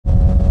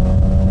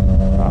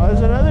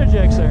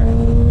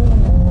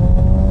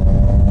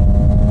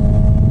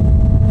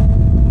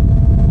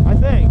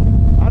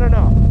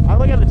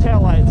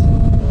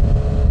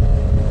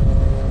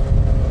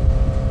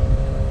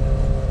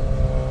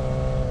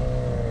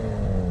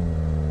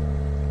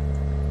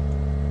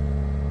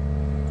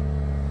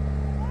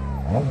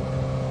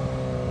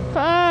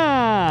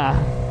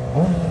Ah!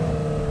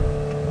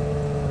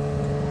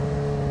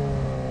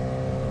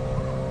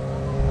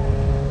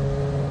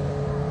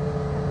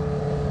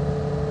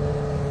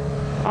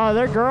 Oh,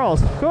 they're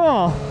girls.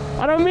 Cool.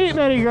 I don't meet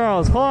many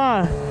girls. Hold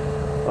on.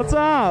 What's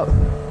up?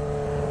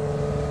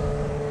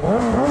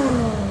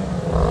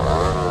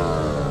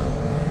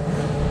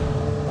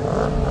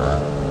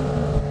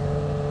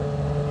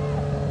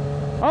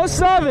 Oh,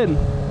 07.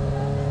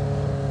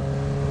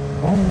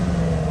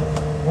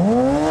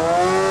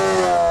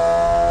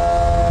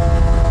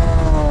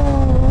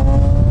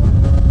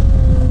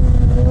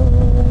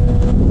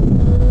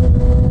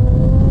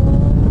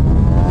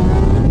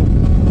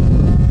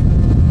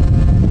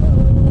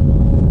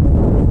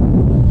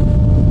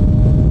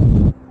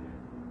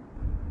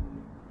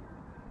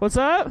 What's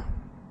up?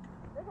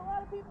 There's a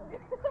lot of people here.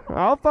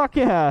 Oh, fuck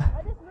yeah.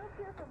 I just moved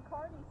here from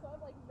Kearney, so I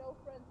have like no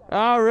friends out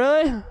Oh,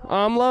 really?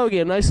 I'm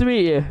Logan. Nice to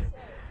meet you. I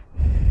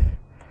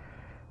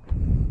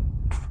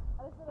just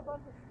did a bunch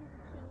of stupid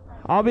shit.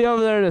 I'll be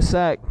over there in a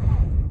sec.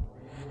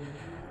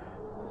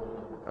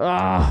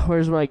 Ah,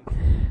 where's my...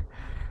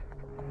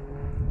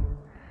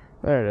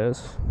 There it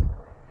is.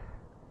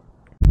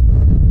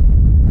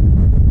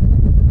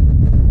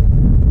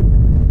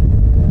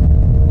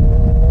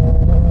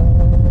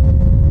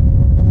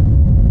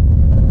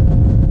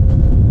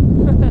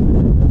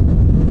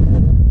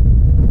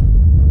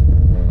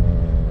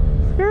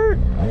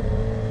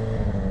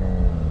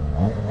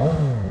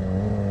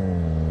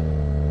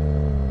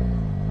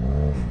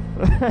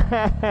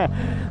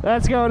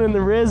 That's going in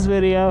the Riz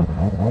video.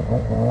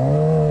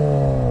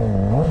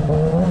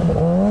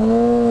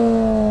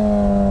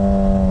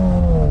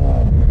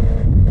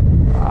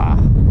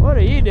 What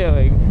are you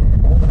doing?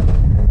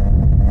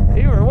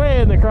 You were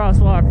way in the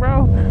crosswalk,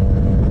 bro.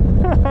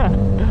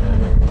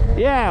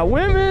 Yeah,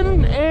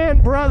 women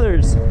and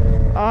brothers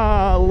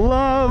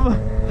love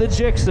the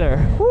Gixxer.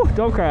 Whew,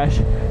 don't crash.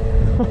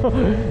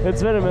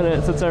 It's been a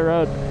minute since I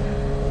rode.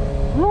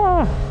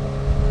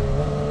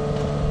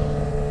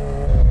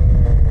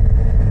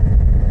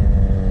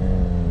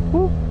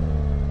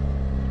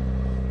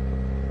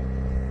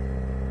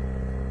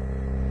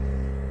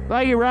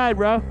 Like your ride,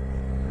 bro.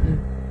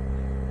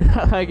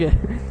 I like it.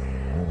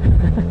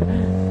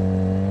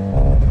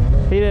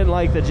 He didn't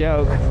like the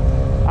joke.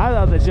 I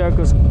thought the joke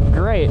was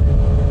great.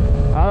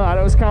 I thought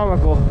it was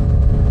comical.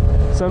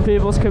 Some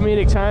people's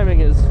comedic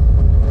timing is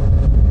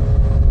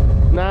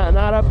not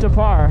up to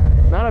par.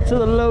 Not up to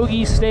the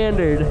Logie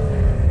standard.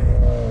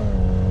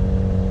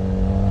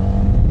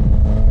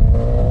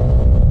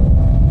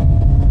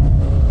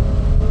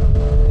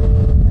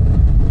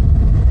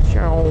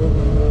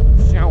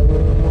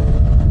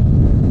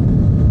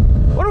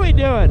 What are we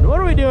doing? What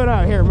are we doing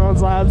out here,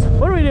 Moans Labs?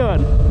 What are we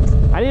doing?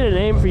 I need a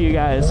name for you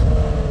guys.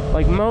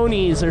 Like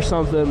Monies or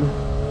something.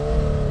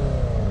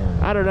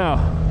 I don't know.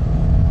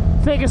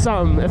 Think of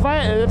something. If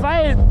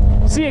I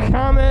see a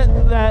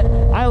comment that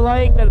I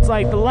like, that it's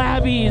like the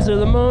Labbies or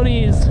the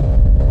Monies,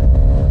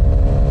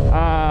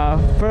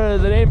 for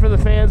the name for the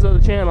fans of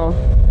the channel,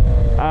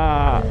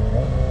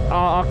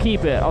 I'll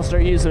keep it. I'll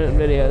start using it in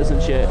videos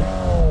and shit.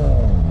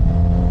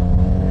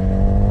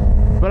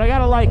 But I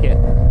gotta like it.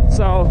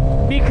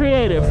 So, be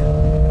creative.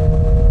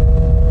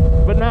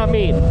 But not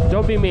mean.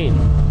 Don't be mean.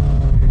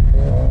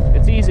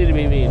 It's easy to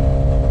be mean.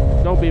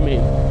 Don't be mean.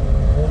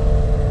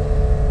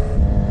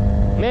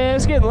 Man,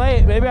 it's getting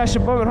late. Maybe I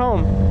should bum it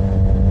home.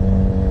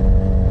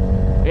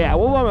 Yeah,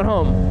 we'll bum it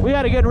home. We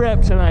got a good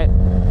rip tonight.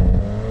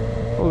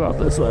 We'll go up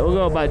this way. We'll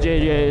go by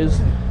JJ's.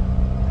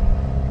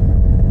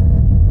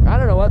 I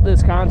don't know what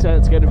this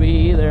content's gonna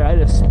be either. I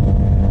just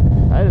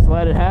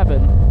let it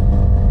happen.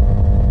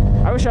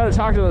 I wish I would have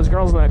talked to those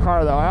girls in that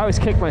car, though. I always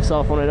kick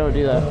myself when I don't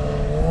do that.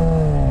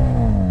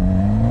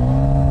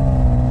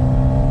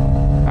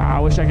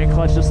 I wish I could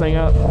clutch this thing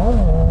up.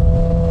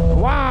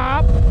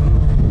 Whop!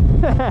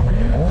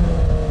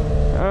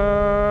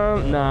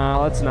 Nah,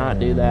 let's not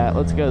do that.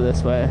 Let's go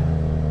this way.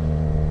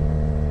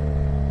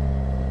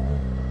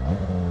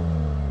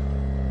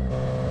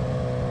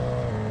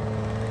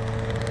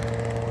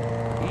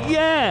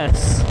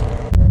 Yes!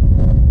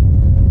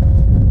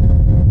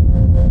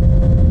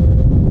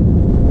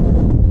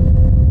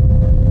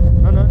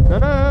 Oh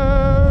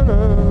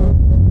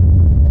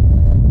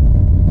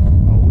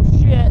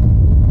shit.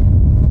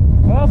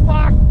 Oh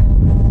fuck.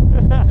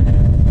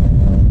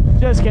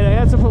 Just kidding,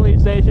 that's a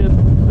police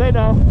station. They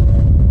know.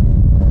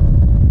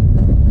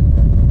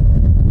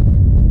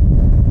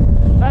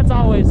 That's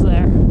always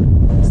there.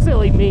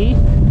 Silly me.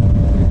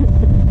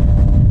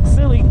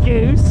 Silly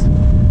goose.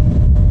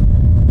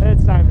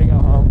 It's time to go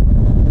home.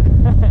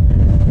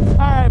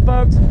 Alright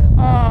folks,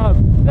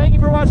 thank you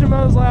for watching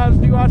Moans Labs.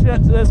 If you watched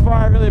it to this far,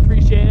 I really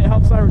appreciate it. It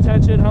helps my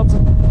retention, helps,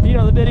 you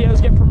know, the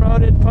videos get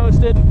promoted,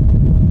 posted,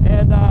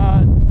 and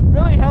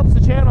really helps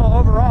the channel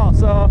overall.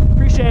 So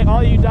appreciate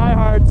all you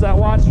diehards that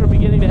watched from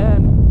beginning to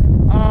end.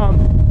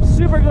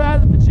 Super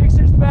glad that the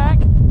Gixxer's back.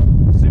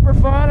 Super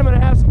fun. I'm gonna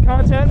have some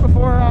content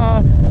before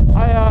I'm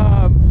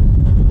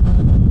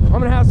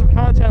gonna have some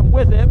content with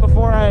with it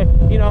before I,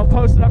 you know,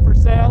 post it up for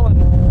sale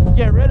and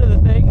get rid of the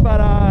thing. But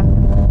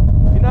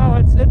you know,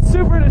 it's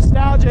super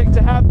nostalgic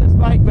to have this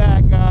bike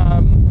back.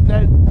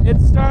 It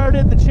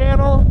started the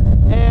channel,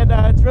 and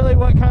it's really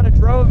what kind of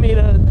drove me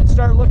to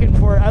start looking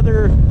for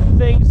other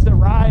things to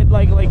ride,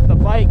 like the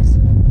bikes.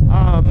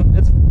 I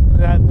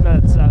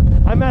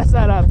messed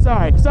that up.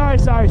 Sorry.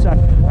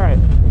 All right,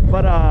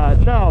 but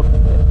no,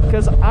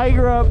 because I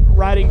grew up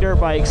riding dirt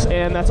bikes,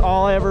 and that's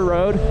all I ever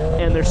rode.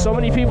 And there's so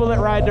many people that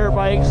ride dirt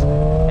bikes,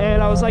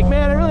 and I was like,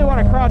 man, I really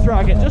want to crotch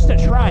rocket just to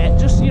try it,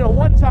 just, you know,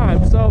 one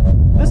time. So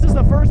this is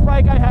the first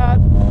bike I had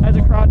as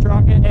a crotch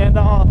rocket, and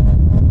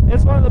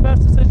it's one of the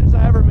best decisions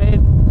I ever made.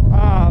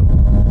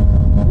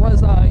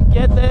 Was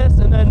get this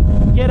and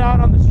then get out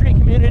on the street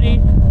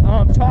community,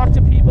 talk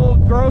to people,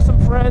 grow some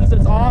friends.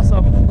 It's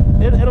awesome.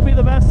 It'll be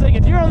the best thing.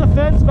 If you're on the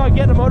fence about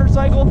getting a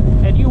motorcycle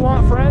and you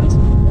want friends,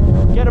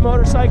 get a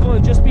motorcycle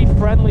and just be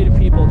friendly to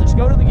people. Just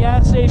go to the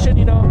gas station,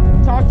 you know,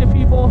 talk to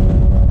people,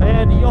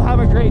 and you'll have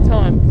a great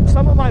time.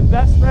 Some of my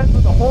best friends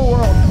in the whole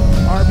world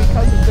are